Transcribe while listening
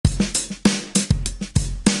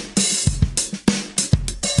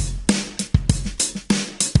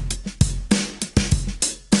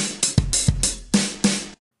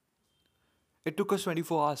It took us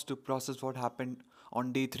 24 hours to process what happened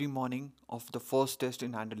on day 3 morning of the first test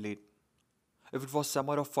in Adelaide. If it was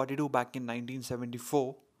summer of 42 back in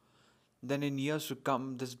 1974, then in years to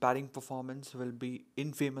come, this batting performance will be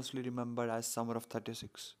infamously remembered as summer of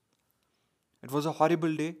 36. It was a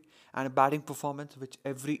horrible day and a batting performance which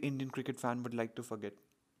every Indian cricket fan would like to forget.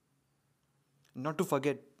 Not to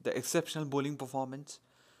forget the exceptional bowling performance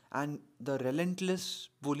and the relentless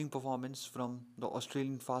bowling performance from the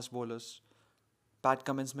Australian fast bowlers Pat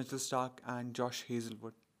Cummins, Mitchell Stark, and Josh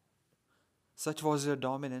Hazelwood. Such was their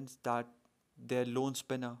dominance that their lone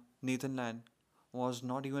spinner, Nathan Lyon, was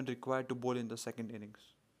not even required to bowl in the second innings.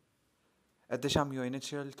 Etisham, your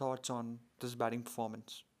initial thoughts on this batting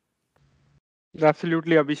performance?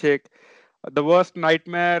 Absolutely, Abhishek. The worst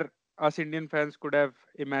nightmare us Indian fans could have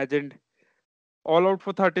imagined. All out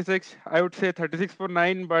for 36. I would say 36 for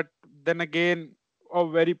 9, but then again, a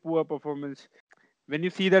very poor performance. When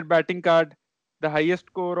you see that batting card, the highest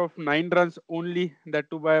score of 9 runs only, that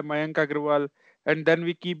too by Mayank Agrawal, and then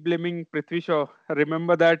we keep blaming Prithvi Shaw.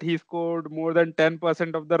 Remember that he scored more than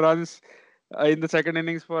 10% of the runs in the second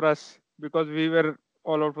innings for us because we were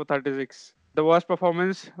all out for 36. The worst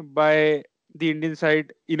performance by the Indian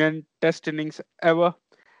side in a test innings ever.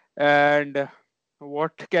 And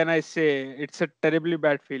what can I say? It's a terribly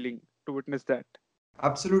bad feeling to witness that.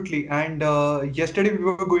 Absolutely. And yesterday we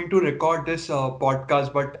were going to record this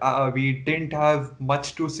podcast, but we didn't have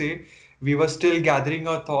much to say. We were still gathering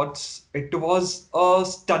our thoughts. It was a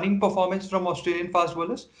stunning performance from Australian fast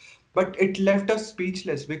bowlers, but it left us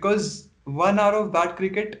speechless because 1 hour of bad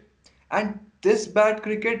cricket, and this bad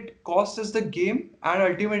cricket cost us the game, and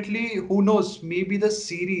ultimately, who knows, maybe the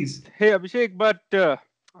series. Hey Abhishek, but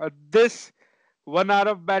this 1 hour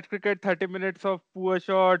of bad cricket, 30 minutes of poor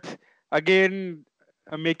shots, again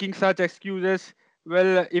making such excuses.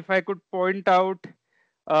 Well, if I could point out,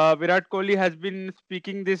 Virat Kohli has been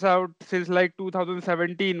speaking this out since like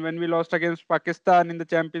 2017 when we lost against Pakistan in the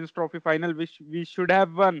Champions Trophy final, which we should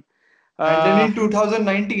have won. And then Uh, in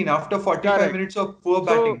 2019, after 45 Correct. minutes of poor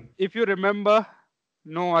So batting. if you remember,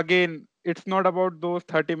 no, again, it's not about those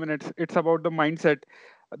 30 minutes. It's about the mindset.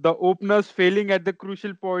 The openers failing at the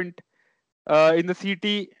crucial point in the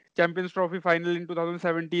CT Champions Trophy final in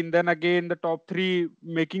 2017. Then again, the top three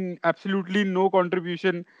making absolutely no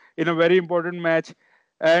contribution in a very important match.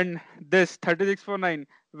 And this 36 for 9.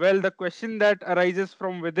 Well, the question that arises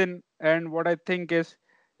from within, and what I think is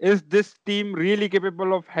this team really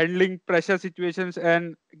capable of handling pressure situations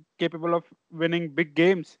and capable of winning big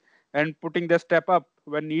games and putting their step up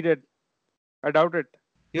when needed? I doubt it.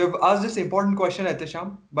 You have asked this important question,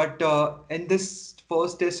 Etisham, but in this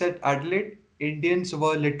first test at Adelaide, Indians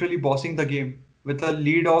were literally bossing the game with a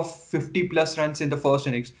lead of 50 plus runs in the first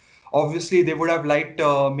innings. Obviously, they would have liked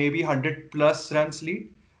maybe 100 plus runs lead,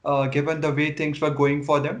 given the way things were going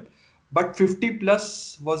for them. But 50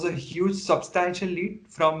 plus was a huge, substantial lead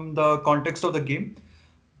from the context of the game.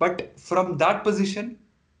 But from that position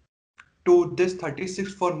to this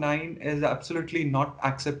 36 for 9 is absolutely not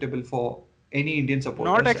acceptable for any Indian Not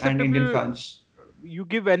supporters and Indian acceptable. fans. You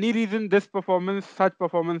give any reason this performance, such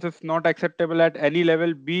performance is not acceptable at any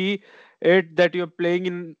level, be it that you're playing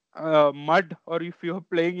in mud or if you're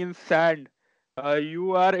playing in sand.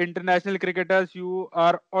 You are international cricketers, you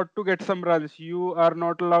are ought to get some runs. You are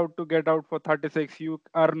not allowed to get out for 36. You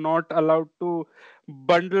are not allowed to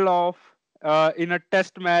bundle off in a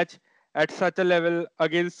test match at such a level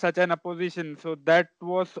against such an opposition. So that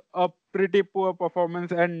was a pretty poor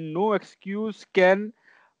performance, and no excuse can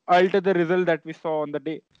alter the result that we saw on the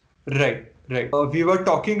day. Right, right. We were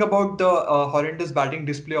talking about the horrendous batting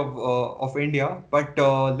display of India, but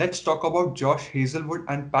let's talk about Josh Hazelwood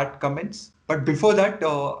and Pat Cummins. But before that,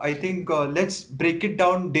 I think let's break it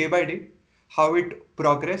down day by day, how it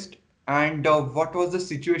progressed, and what was the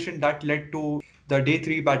situation that led to the day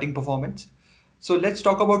three batting performance. So let's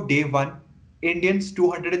talk about day one. Indians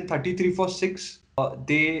 233 for 6.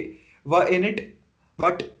 They were in it,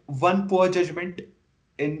 but one poor judgment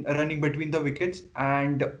in running between the wickets,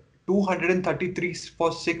 and 233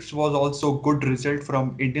 for 6 was also good result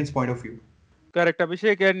from Indians point of view. Correct,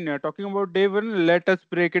 Abhishek. And talking about day one, let us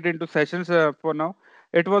break it into sessions for now.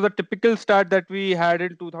 It was a typical start that we had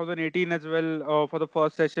in 2018 as well. For the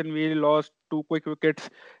first session, we lost two quick wickets.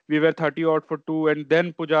 We were 30 out for two, and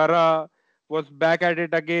then Pujara was back at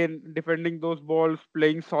it again, defending those balls,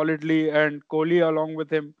 playing solidly, and Kohli along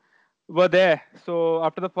with him were there. So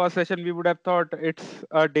after the first session, we would have thought it's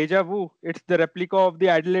a deja vu. It's the replica of the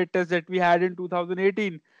Adelaide test that we had in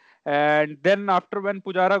 2018. And then after when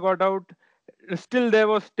Pujara got out, still there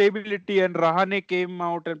was stability, and Rahane came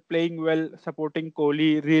out and playing well, supporting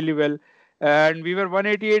Kohli really well. and we were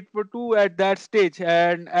 188 for 2 at that stage.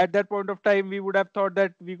 And at that point of time, we would have thought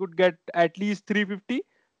that we could get at least 350,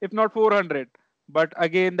 if not 400. But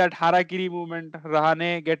again, that harakiri movement,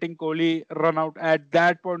 Rahane getting Kohli run out at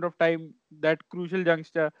that point of time, that crucial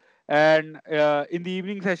juncture. And in the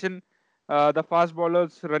evening session, the fast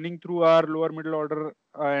bowlers running through our lower middle order,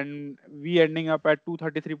 and we ending up at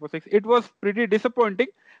 233 for 6. It was pretty disappointing.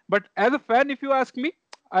 But as a fan, if you ask me,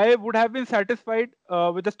 I would have been satisfied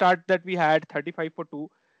with the start that we had, 35 for 2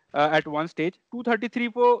 at one stage, 233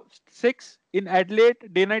 for 6 in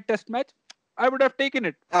Adelaide day-night test match. I would have taken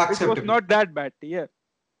it. It was Acceptable. not that bad. Yeah,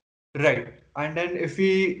 Right. And then if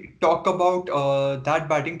we talk about that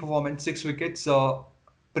batting performance, 6 wickets,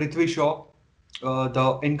 Prithvi Shaw,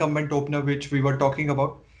 the incumbent opener which we were talking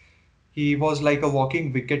about, he was like a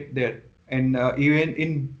walking wicket there. And even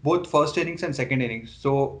in both first innings and second innings.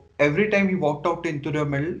 So every time he walked out into the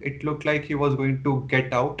middle, it looked like he was going to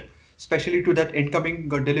get out, especially to that incoming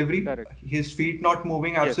delivery. correct. His feet not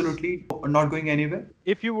moving, Yes. absolutely not going anywhere.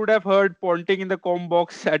 If you would have heard Ponting in the com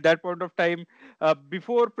box at that point of time,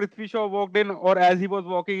 before Prithvi Shaw walked in, or as he was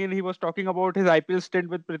walking in, he was talking about his IPL stint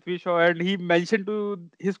with Prithvi Shaw, and he mentioned to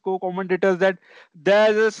his co-commentators that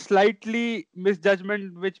there's a slightly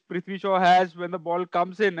misjudgment which Prithvi Shaw has when the ball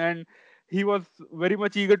comes in, and he was very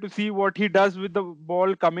much eager to see what he does with the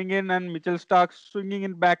ball coming in and Mitchell Stark swinging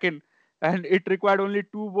it back in. And it required only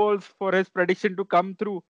two balls for his prediction to come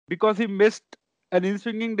through because he missed an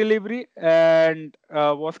in-swinging delivery and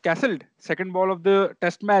was castled. Second ball of the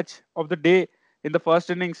test match of the day in the first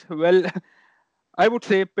innings. Well, I would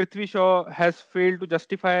say Prithvi Shaw has failed to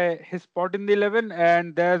justify his spot in the 11,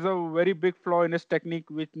 and there's a very big flaw in his technique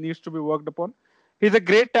which needs to be worked upon. He's a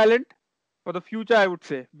great talent for the future, I would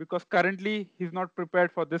say, because currently he's not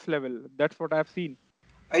prepared for this level. That's what I've seen.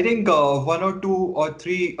 I think one or two or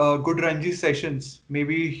three good Ranji sessions,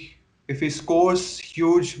 maybe if he scores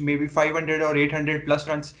huge, maybe 500 or 800 plus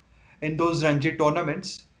runs in those Ranji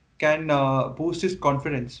tournaments, can boost his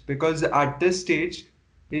confidence because at this stage,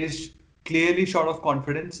 he is clearly short of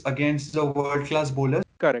confidence against the world class bowlers.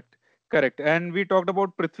 Correct, correct. And we talked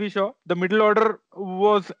about Prithvi Shaw. The middle order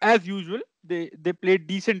was as usual. They played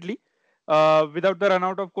decently. Without the run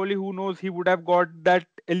out of Kohli, who knows, he would have got that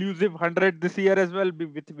elusive 100 this year as well,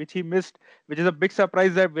 which he missed, which is a big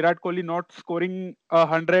surprise that Virat Kohli not scoring a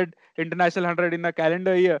 100, international 100 in a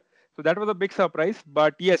calendar year. So that was a big surprise.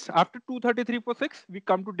 But yes, after 233 for 6, we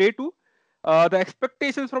come to day 2. The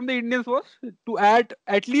expectations from the Indians was to add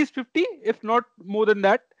at least 50, if not more than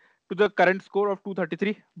that, to the current score of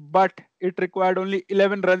 233, but it required only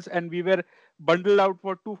 11 runs and we were bundled out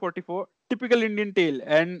for 244. Typical Indian tale,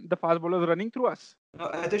 and the fast bowlers running through us.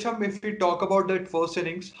 Now, Atisham, if we talk about that first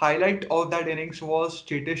innings, highlight of that innings was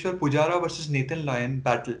Cheteshwar Pujara versus Nathan Lyon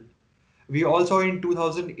battle. We all saw in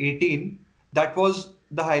 2018, that was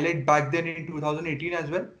the highlight back then in 2018 as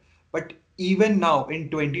well. But even now in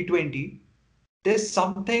 2020, there's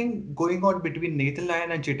something going on between Nathan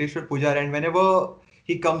Lyon and Cheteshwar Pujara. And whenever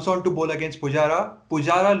he comes on to bowl against Pujara,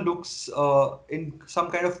 Pujara looks in some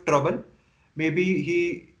kind of trouble. Maybe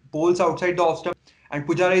he bowls outside the off stump, and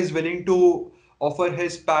Pujara is willing to offer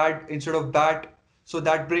his pad instead of bat. So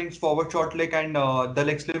that brings forward short leg and the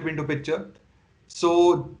leg slip into picture.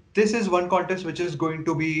 So this is one contest which is going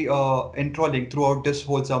to be enthralling throughout this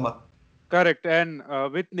whole summer. Correct. And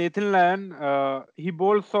with Nathan Lyon, he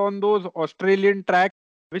bowls on those Australian tracks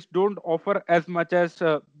which don't offer as much as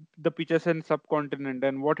the pitches in subcontinent.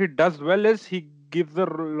 And what he does well is he gives a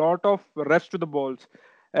lot of rest to the balls.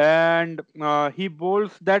 And he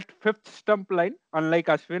bowls that fifth stump line, unlike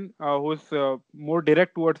Ashwin, who's more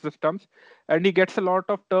direct towards the stumps, and he gets a lot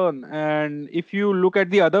of turn. And if you look at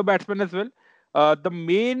the other batsmen as well, the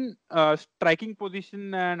main striking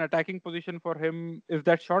position and attacking position for him is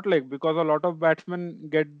that short leg, because a lot of batsmen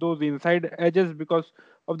get those inside edges because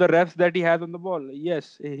of the reps that he has on the ball.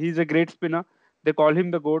 Yes, he's a great spinner. They call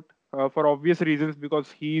him the GOAT for obvious reasons because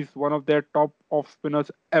he's one of their top off spinners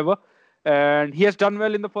ever. And he has done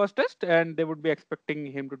well in the first test, and they would be expecting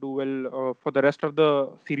him to do well for the rest of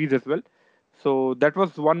the series as well. So that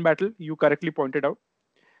was one battle you correctly pointed out.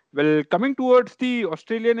 Well, coming towards the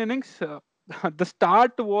Australian innings, the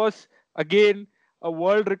start was again a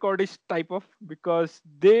world recordish type of, because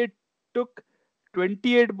they took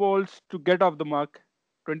 28 balls to get off the mark.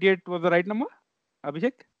 28 was the right number,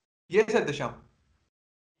 Abhishek? Yes, Atisham.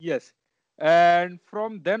 Yes. And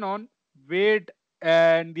from then on, Wade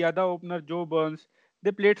and the other opener, Joe Burns,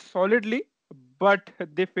 they played solidly, but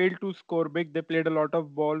they failed to score big. They played a lot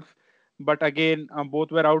of balls, but again,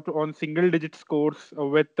 both were out on single digit scores,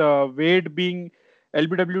 with Wade being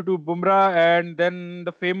LBW to Bumrah and then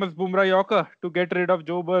the famous Bumrah Yorker to get rid of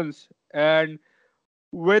Joe Burns. And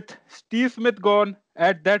with Steve Smith gone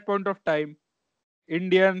at that point of time,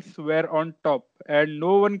 Indians were on top, and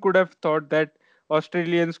no one could have thought that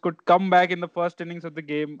Australians could come back in the first innings of the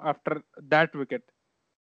game after that wicket.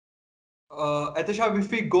 Atishab, if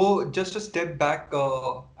we go just a step back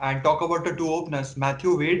and talk about the two openers,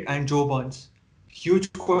 Matthew Wade and Joe Burns,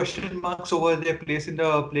 huge question marks over their place in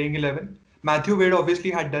the playing 11. Matthew Wade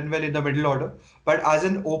obviously had done well in the middle order, but as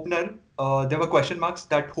an opener, there were question marks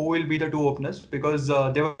that who will be the two openers because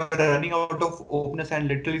they were running out of openers and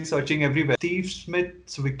literally searching everywhere. Steve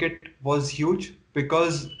Smith's wicket was huge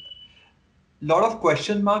because lot of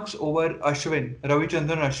question marks over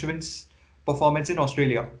Ravichandran Ashwin's performance in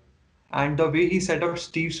Australia. And the way he set up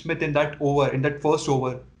Steve Smith in that first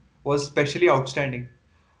over, was especially outstanding.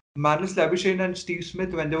 Marnus Labuschagne and Steve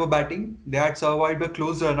Smith, when they were batting, they had survived a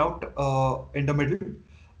close run out in the middle.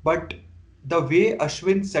 But the way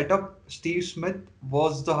Ashwin set up Steve Smith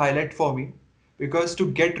was the highlight for me because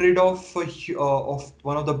to get rid of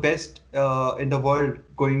one of the best in the world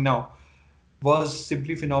going now was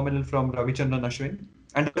simply phenomenal from Ravichandran Ashwin.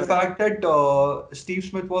 And the Correct. fact that Steve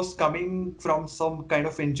Smith was coming from some kind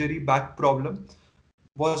of injury back problem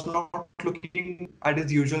was not looking at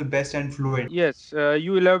his usual best and fluent. Yes,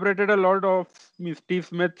 you elaborated a lot of Steve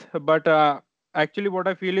Smith, but actually, what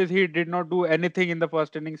I feel is he did not do anything in the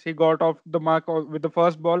first innings. He got off the mark with the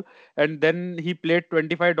first ball, and then he played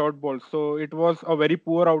 25 dot balls. So it was a very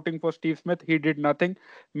poor outing for Steve Smith. He did nothing.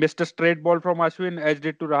 Missed a straight ball from Ashwin, edged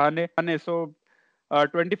it to Rahane. So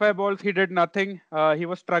 25 balls, he did nothing. He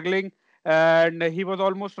was struggling, and he was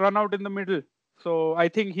almost run out in the middle. So I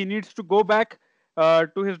think he needs to go back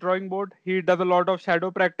to his drawing board. He does a lot of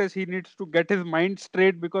shadow practice. He needs to get his mind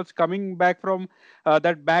straight because coming back from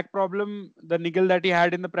that back problem, the niggle that he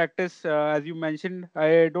had in the practice, as you mentioned,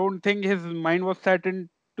 I don't think his mind was set into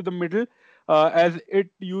the middle as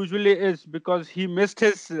it usually is because he missed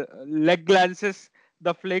his leg glances,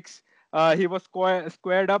 the flicks. He was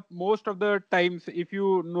squared up most of the times. If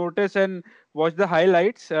you notice and watch the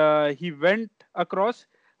highlights, he went across,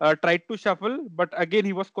 tried to shuffle, but again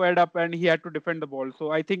he was squared up and he had to defend the ball. So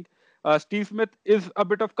I think Steve Smith is a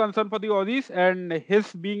bit of concern for the Aussies, and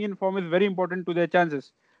his being in form is very important to their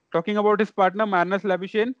chances. Talking about his partner Marnus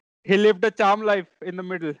Labuschagne, he lived a charm life in the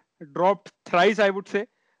middle. Dropped thrice, I would say.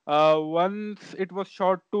 Once it was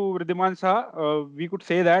shot to Wriddhiman Shah, we could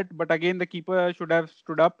say that, but again the keeper should have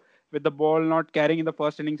stood up with the ball not carrying in the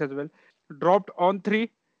first innings as well. Dropped on three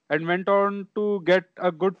and went on to get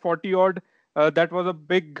a good 40 odd. That was a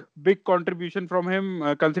big contribution from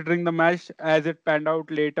him, considering the match as it panned out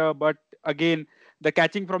later. But again, the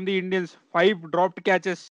catching from the Indians, five dropped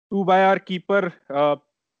catches, two by our keeper,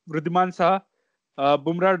 Wriddhiman Shah,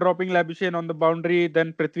 Bumrah dropping Labuschagne on the boundary,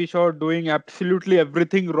 then Prithvi Shaw doing absolutely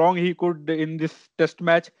everything wrong he could in this test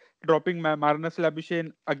match, dropping Marnus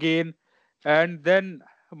Labuschagne again, and then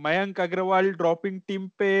Mayank Agrawal dropping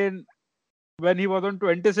Tim Payne when he was on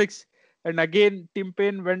 26, and again Tim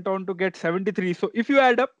Payne went on to get 73. So if you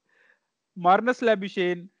add up, Marnus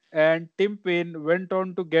Labuschagne and Tim Payne went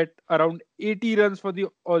on to get around 80 runs for the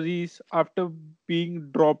Aussies after being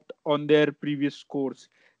dropped on their previous scores.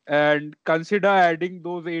 And consider adding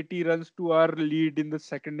those 80 runs to our lead in the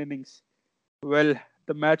second innings. Well,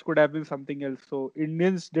 the match could have been something else. So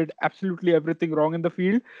Indians did absolutely everything wrong in the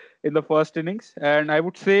field in the first innings, and I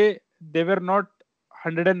would say they were not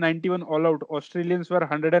 191 all out. Australians were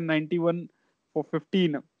 191 for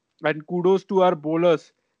 15, and kudos to our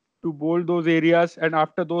bowlers to bowl those areas. And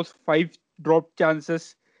after those five dropped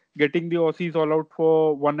chances, getting the Aussies all out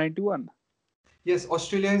for 191. Yes,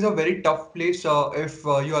 Australia is a very tough place if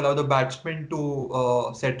you allow the batsmen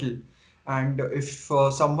to settle. And if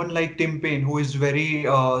someone like Tim Payne, who is very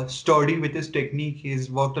sturdy with his technique, he's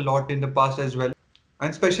worked a lot in the past as well. And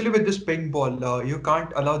especially with this pink ball, you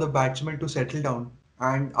can't allow the batsman to settle down.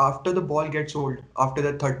 And after the ball gets old, after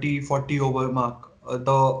the 30, 40 over mark,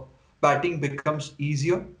 the batting becomes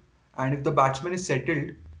easier. And if the batsman is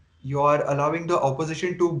settled, you are allowing the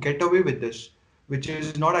opposition to get away with this, which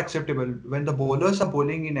is not acceptable. When the bowlers are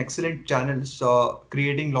bowling in excellent channels,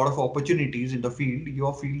 creating a lot of opportunities in the field,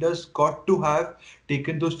 your fielders got to have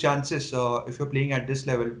taken those chances if you're playing at this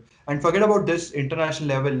level. And forget about this international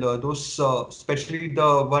level, especially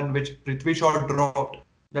the one which Prithvi Shaw dropped,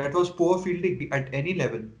 that was poor fielding at any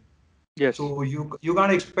level. Yes. So you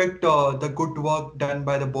can't expect the good work done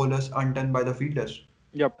by the bowlers undone by the fielders.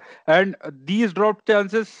 Yep. And these dropped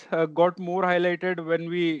chances got more highlighted when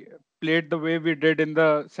we played the way we did in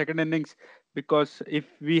the second innings. Because if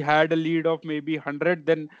we had a lead of maybe 100,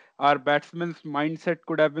 then our batsman's mindset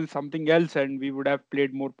could have been something else and we would have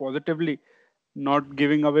played more positively, not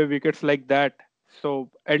giving away wickets like that. So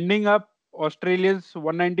ending up Australians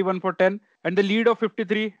 191 for 10, and the lead of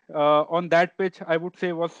 53 on that pitch, I would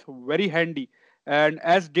say, was very handy. And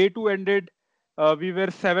as day two ended, we were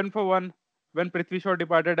 7 for 1 when Prithvi Shaw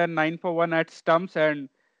departed and 9 for 1 at stumps. And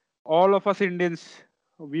all of us Indians,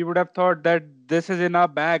 we would have thought that this is in our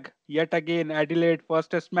bag. Yet again, Adelaide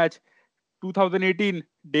first test match 2018,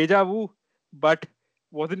 deja vu, but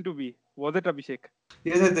wasn't to be. Was it, Abhishek?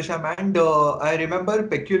 Yes, Disham, and I remember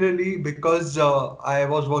peculiarly because I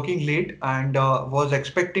was working late and was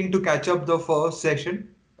expecting to catch up the first session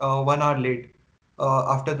 1 hour late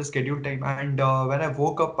after the scheduled time. And when I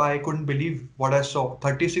woke up, I couldn't believe what I saw.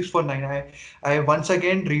 36 for 9. I once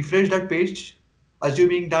again refreshed that page,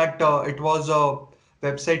 assuming that it was a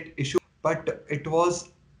website issue, but it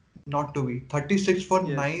was not to be. 36 for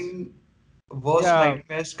Yes. 9 worst Yeah,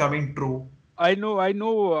 nightmares coming true. I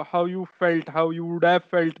know how you felt, how you would have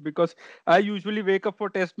felt, because I usually wake up for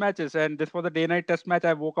test matches, and this was a day-night test match.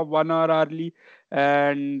 I woke up 1 hour early,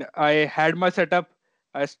 and I had my setup.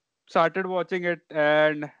 I started watching it,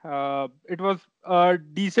 and it was a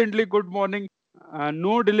decently good morning.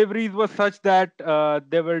 No deliveries were such that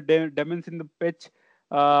there were demons in the pitch.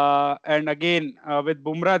 And again, with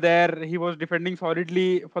Bumrah there, he was defending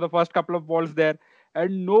solidly for the first couple of balls there,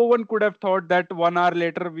 and no one could have thought that 1 hour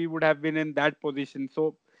later we would have been in that position.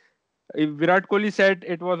 So Virat Kohli said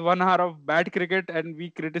it was 1 hour of bad cricket, and we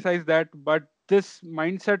criticized that. But this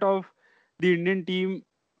mindset of the Indian team,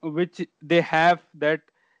 which they have, that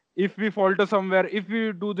if we falter somewhere, if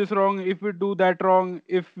we do this wrong, if we do that wrong,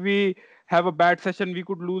 if we have a bad session, we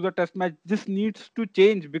could lose a test match. This needs to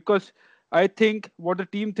change, because I think what the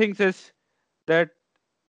team thinks is that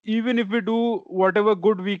even if we do whatever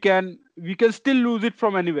good we can still lose it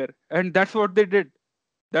from anywhere. And that's what they did.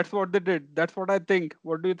 That's what they did. That's what I think.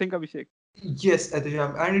 What do you think, Abhishek? Yes,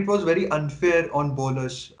 Atijam, and it was very unfair on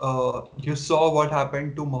bowlers. You saw what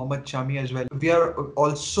happened to Mohammad Shami as well. We are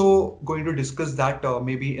also going to discuss that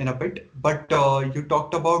maybe in a bit. But you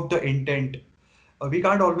talked about the intent. We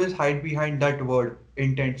can't always hide behind that word,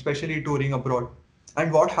 intent, especially touring abroad.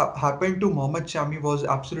 And what happened to Mohammad Shami was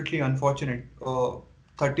absolutely unfortunate.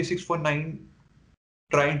 36 for 9,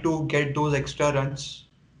 trying to get those extra runs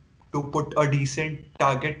to put a decent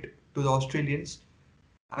target to the Australians,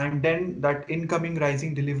 and then that incoming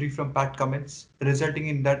rising delivery from Pat Cummins, resulting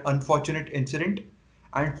in that unfortunate incident.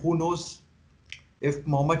 And who knows if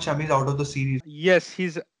Mohammad Shami is out of the series. Yes,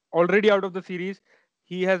 he's already out of the series.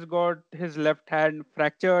 He has got his left hand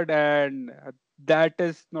fractured, and that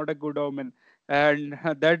is not a good omen. And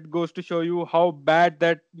that goes to show you how bad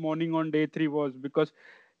that morning on day three was, because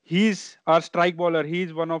he's our strike bowler.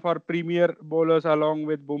 He's one of our premier bowlers along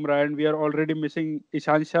with Bumrah, and we are already missing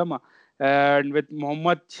Ishan Sharma. And with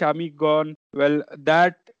Mohammad Shami gone, well,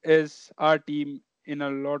 that is our team in a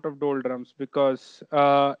lot of doldrums, because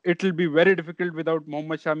it'll be very difficult without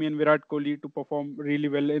Mohammad Shami and Virat Kohli to perform really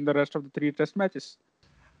well in the rest of the three test matches.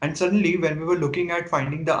 And suddenly, when we were looking at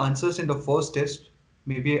finding the answers in the first test,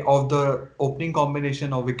 maybe of the opening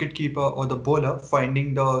combination or wicketkeeper or the bowler,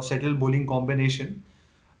 finding the settled bowling combination,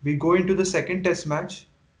 we go into the second test match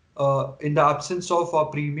in the absence of a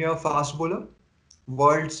premier fast bowler,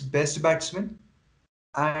 world's best batsman,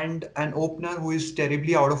 and an opener who is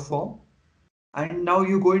terribly out of form. And now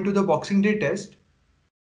you go into the Boxing Day test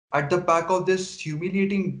at the back of this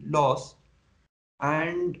humiliating loss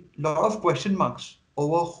and lot of question marks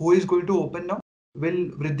over who is going to open now. Will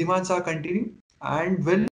Wriddhiman Shah continue? And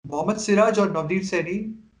will Mohammad Siraj or Navdeep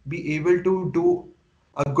Saini be able to do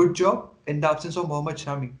a good job in the absence of Mohammad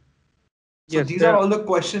Shami? So Yes, these are they're all the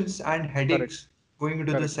questions and correct. headaches going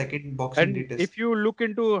into the Correct. second Boxing Day And test. if you look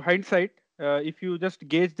into hindsight, if you just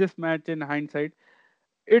gauge this match in hindsight,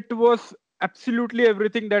 it was absolutely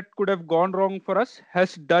everything that could have gone wrong for us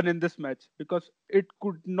has done in this match, because it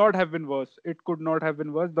could not have been worse. It could not have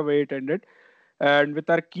been worse the way it ended. And with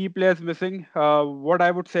our key players missing, what I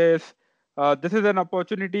would say is this is an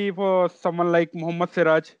opportunity for someone like Mohammad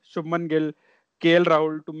Siraj, Shubman Gill, KL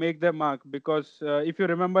Rahul to make their mark. Because if you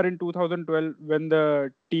remember in 2012, when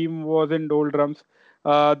the team was in doldrums,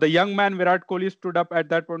 the young man Virat Kohli stood up at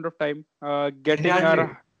that point of time, In getting Adelaide,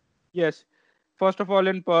 our, yes, first of all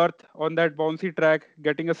in Perth on that bouncy track,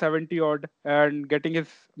 getting a 70 odd and getting his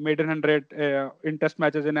maiden 100 in test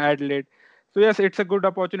matches in Adelaide. So yes, it's a good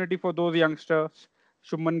opportunity for those youngsters,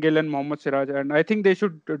 Shubman Gill and Mohammad Siraj, and I think they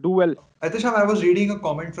should do well. Atisham, I was reading a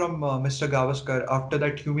comment from Mr. Gavaskar after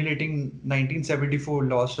that humiliating 1974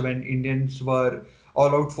 loss when Indians were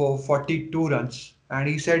all out for 42 runs. And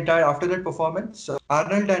he said that after that performance,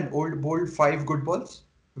 Arnold and Old bowled 5 good balls,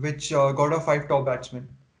 which got a 5 top batsmen.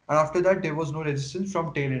 And after that, there was no resistance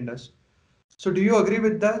from tailenders. So, do you agree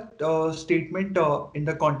with that statement in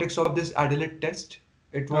the context of this Adelaide test?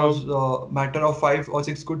 It Uh, was a matter of 5 or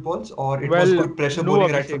 6 good balls, or it was well, good pressure no,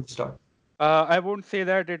 bowling right Abhishek. from the start? I won't say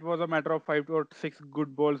that it was a matter of 5 or 6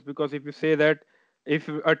 good balls, because if you say that if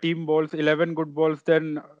a team bowls 11 good balls,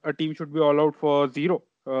 then a team should be all out for zero.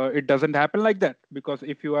 It doesn't happen like that, because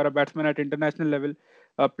if you are a batsman at international level,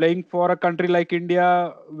 playing for a country like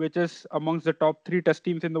India, which is amongst the top three test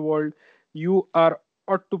teams in the world, you are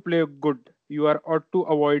ought to play good. You are ought to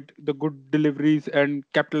avoid the good deliveries and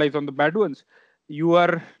capitalize on the bad ones. You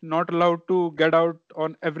are not allowed to get out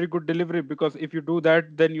on every good delivery, because if you do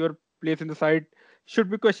that, then your place in the side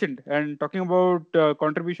should be questioned. And talking about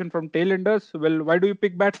contribution from tailenders, well, why do you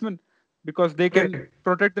pick batsmen? Because they can Right.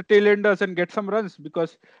 protect the tailenders and get some runs.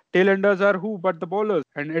 Because tailenders are who but the bowlers,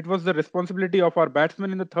 and it was the responsibility of our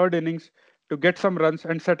batsmen in the third innings to get some runs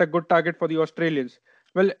and set a good target for the Australians.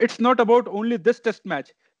 Well, it's not about only this test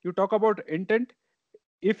match. You talk about intent.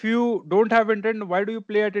 If you don't have intent, why do you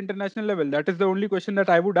play at international level? That is the only question that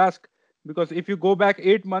I would ask. Because if you go back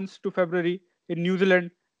 8 months to February in New Zealand,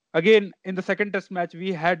 again in the second test match,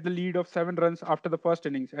 we had the lead of 7 runs after the first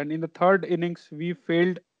innings, and in the third innings, we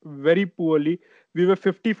failed very poorly. We were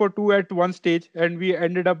 50 for 2 at one stage, and we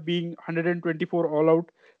ended up being 124 all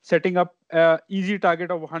out, setting up a easy target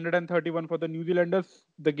of 131 for the New Zealanders,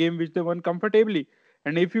 the game which they won comfortably.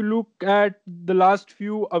 And if you look at the last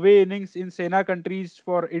few away innings in Sena countries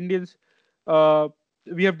for Indians, uh,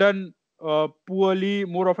 we have done poorly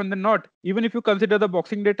more often than not. Even if you consider the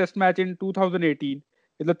Boxing Day Test match in 2018,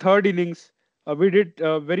 in the third innings, we did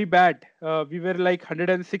very bad. We were like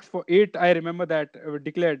 106 for 8. I remember that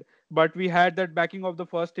declared. But we had that backing of the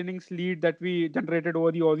first innings lead that we generated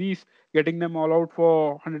over the Aussies, getting them all out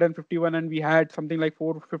for 151, and we had something like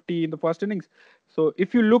 450 in the first innings. So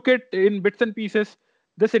if you look at in bits and pieces,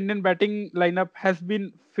 this Indian batting lineup has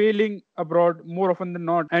been failing abroad more often than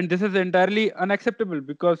not. And this is entirely unacceptable,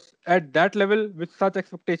 because at that level, with such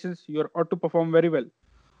expectations, you ought to perform very well.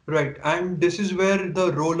 Right, and this is where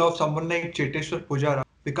the role of someone like Cheteshwar Pujara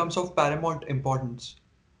becomes of paramount importance.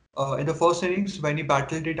 In the first innings, when he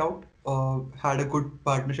battled it out, had a good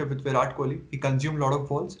partnership with Virat Kohli. He consumed a lot of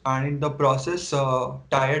balls and in the process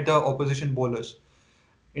tired the opposition bowlers.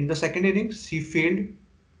 In the second innings, he failed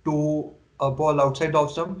to a ball outside the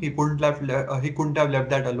off stump. He couldn't have left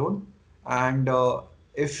that alone. And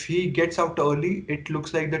if he gets out early, it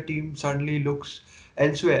looks like the team suddenly looks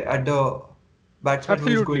elsewhere at the batsman who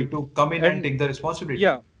is Absolutely. going to come in and And take the responsibility.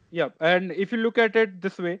 yeah, yeah. And if you look at it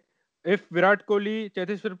this way, if Virat Kohli,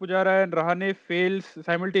 Cheteshwar Pujara, and Rahane fails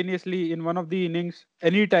simultaneously in one of the innings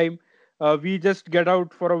anytime, we just get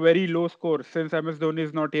out for a very low score, since MS Dhoni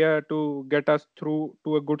is not here to get us through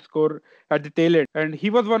to a good score at the tail end. And he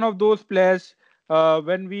was one of those players,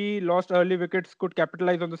 when we lost early wickets, could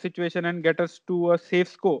capitalize on the situation and get us to a safe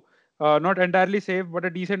score. Not entirely safe, but a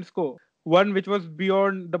decent score. One which was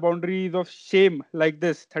beyond the boundaries of shame, like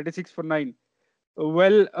this 36 for 9.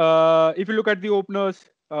 Well, if you look at the openers,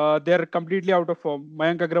 they're completely out of form.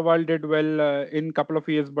 Mayank Agrawal did well in couple of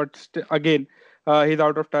years, but again, he's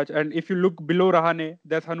out of touch. And if you look below Rahane,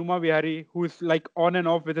 there's Hanuma Vihari, who is like on and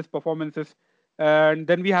off with his performances. And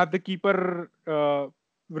then we have the keeper,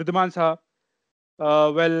 Vridhaman Saha.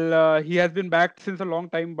 He has been backed since a long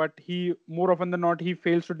time, but he more often than not he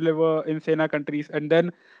fails to deliver in Sena countries. And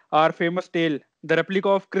then our famous tail, the replica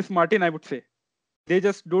of Chris Martin, I would say, they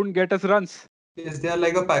just don't get us runs. Yes, they are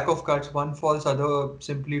like a pack of cards. One falls, other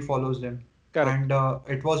simply follows them. Correct. And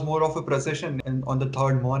it was more of a procession on the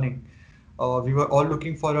third morning. We were all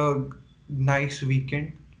looking for a nice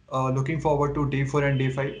weekend, looking forward to day 4 and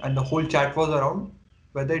day 5, and the whole chat was around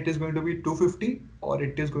whether it is going to be 250 or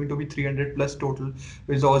it is going to be 300 plus total,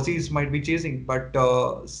 which the Aussies might be chasing. But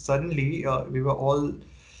suddenly we were all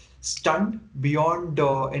stunned beyond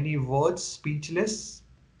any words, speechless,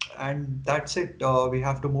 and that's it. We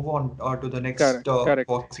have to move on to the next Correct. Correct.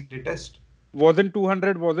 Boxing Day test. Wasn't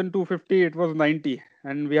 200, wasn't 250, it was 90.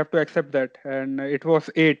 And we have to accept that. And it was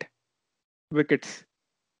wickets,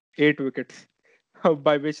 8 wickets,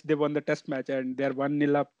 by which they won the test match, and they're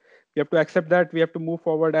 1-0 up. We have to accept that. We have to move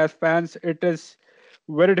forward. As fans, it is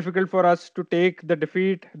very difficult for us to take the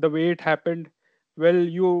defeat the way it happened. Well,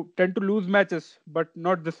 you tend to lose matches, but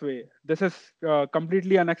not this way. This is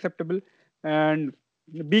completely unacceptable. And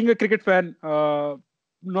being a cricket fan,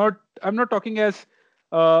 not I'm not talking as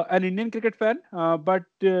an Indian cricket fan, but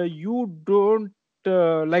you don't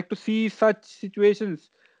like to see such situations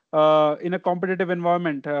in a competitive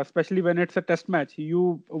environment, especially when it's a test match.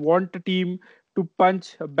 You want a team to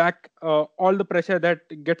punch back all the pressure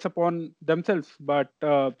that gets upon themselves. But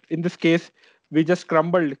in this case, we just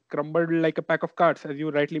crumbled like a pack of cards, as you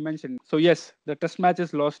rightly mentioned. So yes, the test match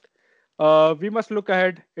is lost. We must look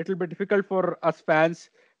ahead. It will be difficult for us fans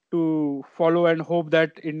to follow and hope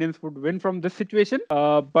that Indians would win from this situation.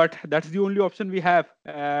 But that's the only option we have.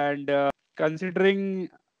 And considering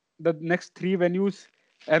the next three venues,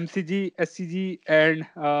 MCG, SCG, and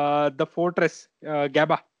the Fortress,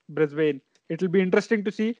 Gabba, Brisbane, it will be interesting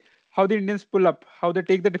to see how the Indians pull up, how they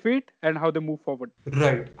take the defeat, and how they move forward.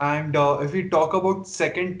 Right. And if we talk about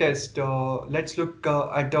second test, let's look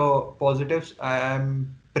at the positives. I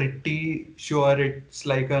am pretty sure it's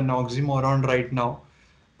like an oxymoron right now.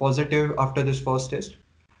 Positive after this first test.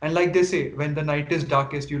 And like they say, when the night is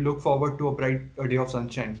darkest, you look forward to a bright day of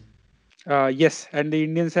sunshine. Yes, and the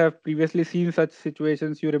Indians have previously seen such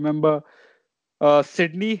situations. You remember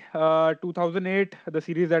Sydney 2008, the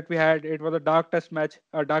series that we had. It was a dark test match,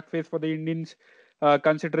 a dark phase for the Indians,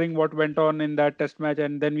 considering what went on in that test match.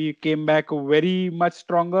 And then we came back very much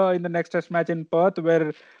stronger in the next test match in Perth,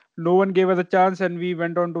 where no one gave us a chance, and we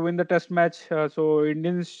went on to win the test match. So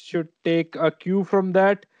Indians should take a cue from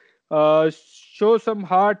that, show some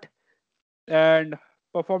heart, and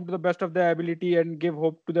perform to the best of their ability and give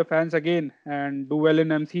hope to the fans again and do well in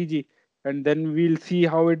MCG. And then we'll see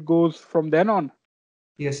how it goes from then on.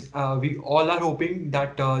 Yes, we all are hoping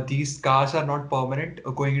that these scars are not permanent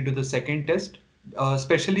going into the second test,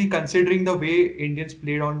 especially considering the way Indians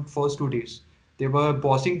played on first 2 days. They were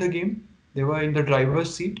bossing the game, they were in the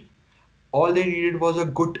driver's seat. All they needed was a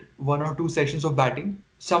good 1 or 2 sessions of batting,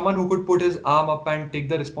 someone who could put his arm up and take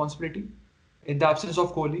the responsibility. In the absence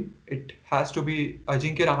of Kohli, it has to be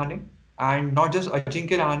Ajinkya Rahane, and not just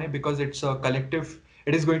Ajinkya Rahane because it's a collective.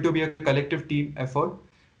 It is going to be a collective team effort.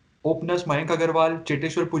 Openers Mayank Agarwal,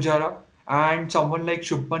 Cheteshwar Pujara, and someone like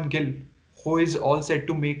Shubman Gill, who is all set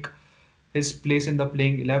to make his place in the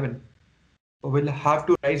playing 11, will have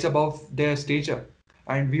to rise above their stature.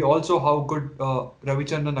 And we also how good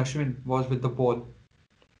Ravichandran Ashwin was with the ball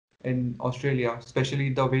in Australia,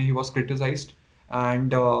 especially the way he was criticized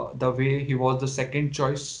and the way he was the second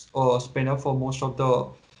choice spinner for most of the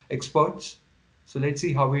experts. So let's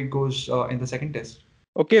see how it goes in the second test.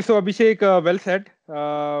 Okay, so Abhishek, well said.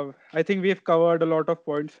 I think we've covered a lot of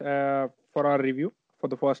points for our review for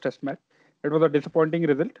the first test match. It was a disappointing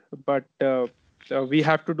result, but we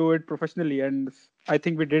have to do it professionally, and I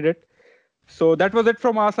think we did it. So that was it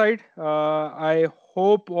from our side. I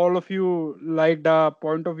hope all of you liked our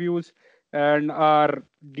point of views and our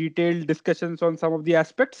detailed discussions on some of the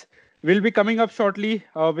aspects. We'll be coming up shortly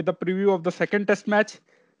with a preview of the second test match,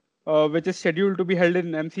 which is scheduled to be held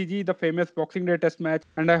in MCG, the famous Boxing Day test match.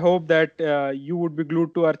 And I hope that you would be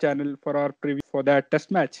glued to our channel for our preview for that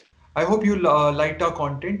test match. I hope you liked our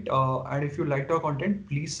content, and if you liked our content,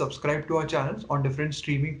 please subscribe to our channels on different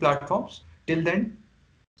streaming platforms. Till then,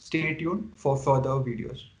 stay tuned for further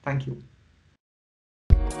videos. Thank you.